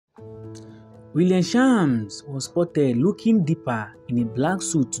William Shams was spotted looking deeper in a black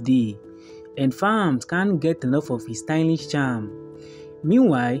suit today, and fans can't get enough of his stylish charm.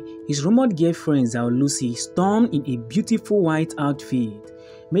 Meanwhile, his rumored girlfriend Zhao Lusi stormed in a beautiful white outfit,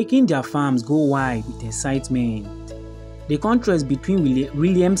 making their fans go wild with excitement. The contrast between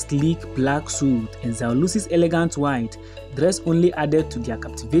William's sleek black suit and Zhao Lusi's elegant white dress only added to their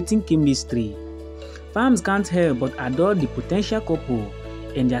captivating chemistry. Fans can't help but adore the potential couple,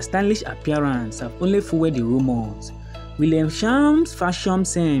 and their stylish appearance have only fueled the rumors. William Shams' fashion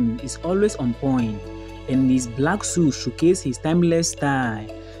sense is always on point, and his black suit showcases his timeless style.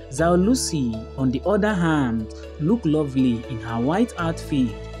 Zhao Lusi, on the other hand, looked lovely in her white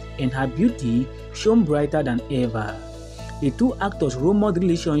outfit, and her beauty shone brighter than ever. The two actors' rumored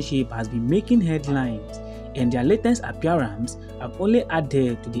relationship has been making headlines, and their latest appearance have only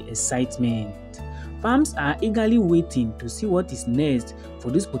added to the excitement. Fans are eagerly waiting to see what is next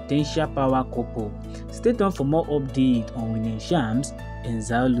for this potential power couple. Stay tuned for more updates on William Shams and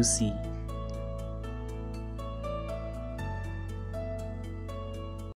Zhao Lusi.